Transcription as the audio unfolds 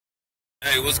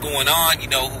Hey, what's going on? You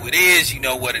know who it is. You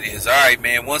know what it is. All right,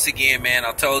 man. Once again, man,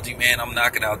 I told you, man, I'm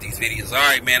knocking out these videos. All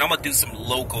right, man, I'm gonna do some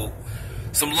local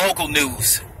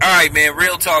news. All right, man.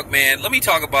 Real talk, man. Let me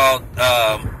talk about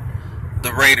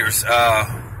the Raiders.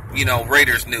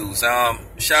 Raiders news.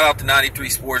 Shout out to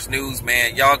 93 Sports News,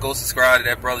 man. Y'all go subscribe to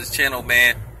that brother's channel,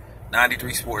 man.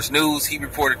 93 Sports News. He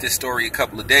reported this story a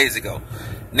couple of days ago.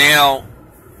 Now,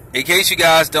 in case you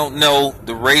guys don't know,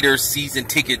 the Raiders season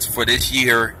tickets for this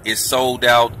year is sold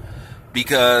out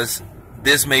because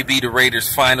this may be the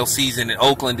Raiders' final season in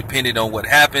Oakland, depending on what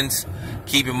happens.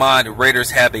 Keep in mind, the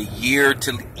Raiders have a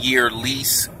year-to-year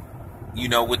lease,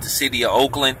 with the city of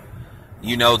Oakland.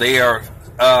 They are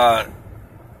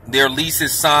their lease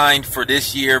is signed for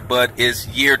this year, but is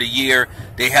year to year.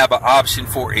 They have an option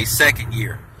for a second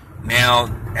year.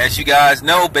 Now, as you guys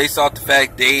know, based off the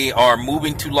fact they are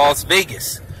moving to Las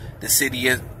Vegas, the city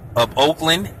of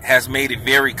Oakland has made it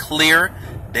very clear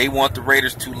they want the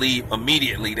Raiders to leave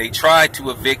immediately. They tried to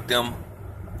evict them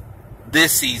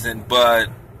this season, but,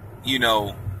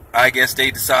 I guess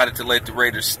they decided to let the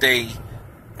Raiders stay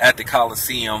at the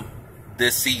Coliseum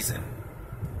this season.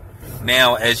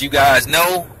 Now, as you guys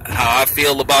know how I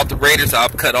feel about the Raiders,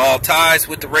 I've cut all ties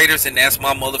with the Raiders, and that's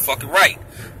my motherfucking right.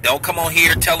 Don't come on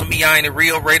here telling me I ain't a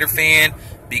real Raider fan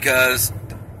because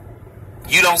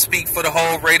you don't speak for the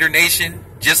whole Raider Nation,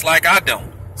 just like I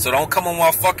don't. So don't come on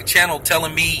my fucking channel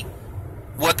telling me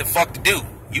what the fuck to do.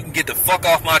 You can get the fuck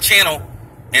off my channel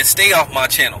and stay off my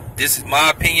channel. This is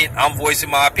my opinion. I'm voicing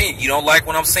my opinion. You don't like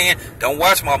what I'm saying? Don't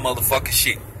watch my motherfucking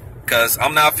shit. Because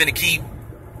I'm not finna keep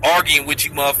arguing with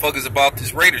you motherfuckers about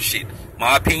this Raider shit.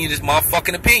 My opinion is my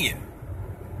fucking opinion.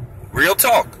 Real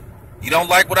talk. You don't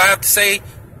like what I have to say?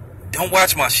 Don't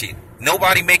watch my shit.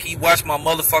 Nobody making you watch my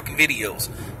motherfucking videos.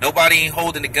 Nobody ain't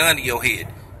holding a gun to your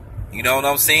head. You know what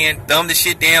I'm saying? Dumb the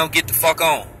shit down, get the fuck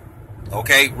on.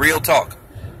 Okay? Real talk.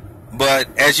 But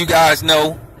as you guys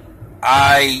know,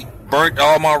 I burnt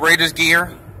all my Raiders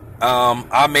gear.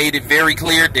 I made it very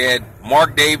clear that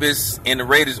Mark Davis and the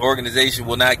Raiders organization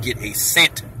will not get a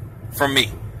cent from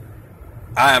me.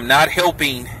 I am not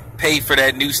helping pay for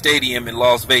that new stadium in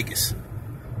Las Vegas.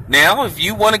 Now, if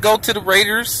you want to go to the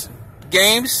Raiders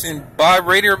games and buy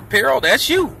Raider apparel, that's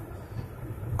you.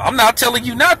 I'm not telling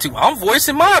you not to. I'm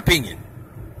voicing my opinion.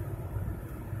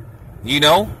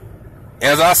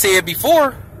 As I said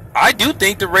before, I do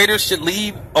think the Raiders should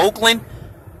leave Oakland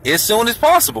as soon as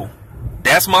possible.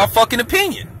 That's my fucking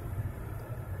opinion.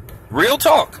 Real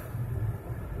talk.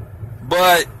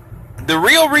 But the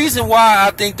real reason why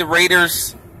I think the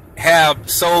Raiders have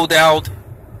sold out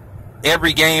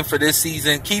every game for this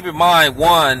season, keep in mind,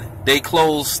 one, they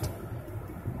closed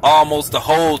almost the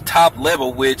whole top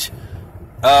level, which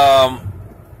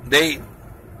they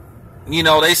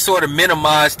sort of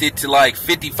minimized it to like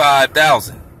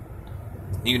 55,000.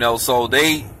 So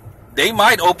they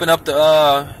might open up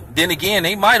the then again,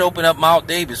 they might open up Mount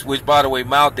Davis, which, by the way,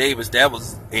 Mount Davis, that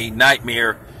was a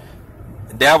nightmare.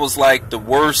 That was like the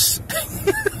worst.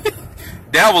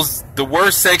 That was the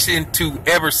worst section to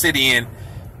ever sit in,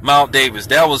 Mount Davis.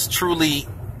 That was truly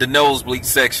the nosebleed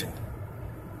section.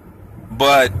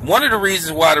 But one of the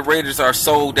reasons why the Raiders are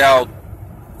sold out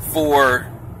for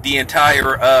the entire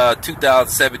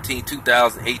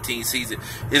 2017-2018 season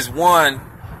is, one,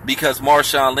 because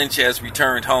Marshawn Lynch has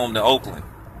returned home to Oakland,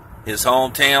 his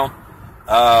hometown.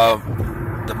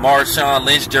 The Marshawn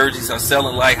Lynch jerseys are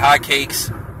selling like hotcakes,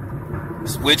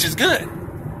 which is good.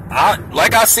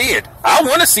 Like I said, I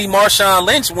want to see Marshawn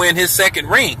Lynch win his second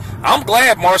ring. I'm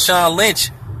glad Marshawn Lynch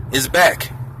is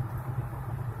back.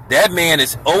 That man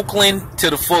is Oakland to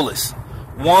the fullest.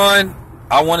 One,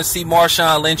 I want to see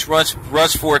Marshawn Lynch rush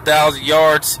for 1,000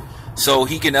 yards so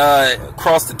he can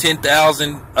cross the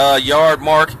 10,000 yard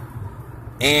mark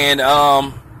and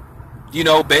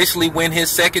basically win his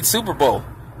second Super Bowl.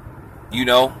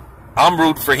 I'm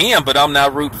rooting for him, but I'm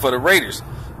not rooting for the Raiders,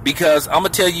 because I'm gonna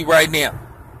tell you right now,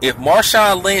 if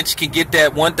Marshawn Lynch can get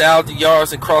that 1,000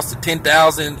 yards and cross the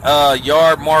 10,000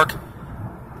 yard mark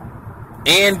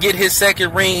and get his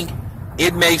second ring,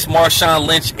 it makes Marshawn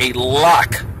Lynch a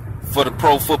lock for the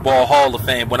Pro Football Hall of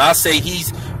Fame. When I say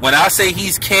he's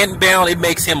Canton bound, it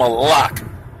makes him a lock.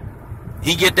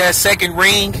 He get that second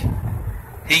ring,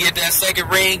 and he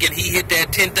hit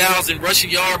that 10,000 rushing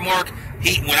yard mark.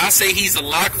 When I say he's a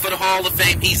lock for the Hall of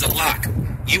Fame, he's a lock.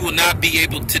 You will not be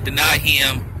able to deny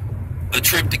him a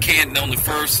trip to Canton on the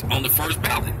first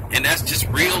ballot, and that's just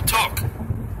real talk.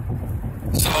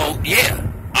 So yeah,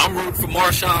 I'm rooting for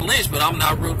Marshawn Lynch, but I'm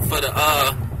not rooting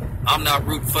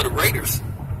for the Raiders.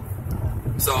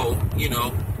 So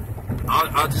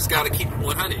I just got to keep it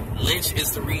 100. Lynch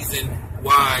is the reason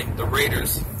why the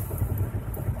Raiders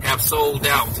have sold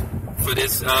out for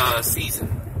this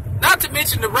season. Not to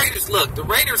mention the Raiders. Look, the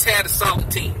Raiders had a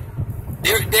solid team.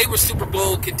 They were Super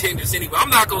Bowl contenders anyway. I'm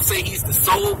not going to say he's the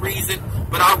sole reason,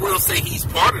 but I will say he's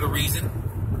part of the reason.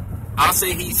 I'll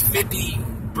say he's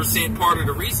 50% part of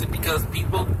the reason, because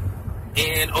people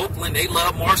in Oakland, they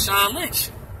love Marshawn Lynch.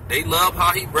 They love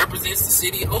how he represents the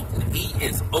city of Oakland. He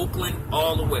is Oakland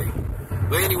all the way.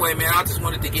 But anyway, man, I just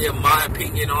wanted to give my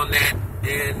opinion on that,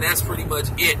 and that's pretty much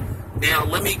it. Now,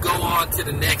 let me go on to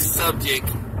the next subject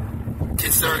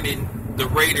concerning the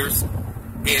Raiders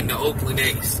and the Oakland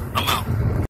A's. I'm out.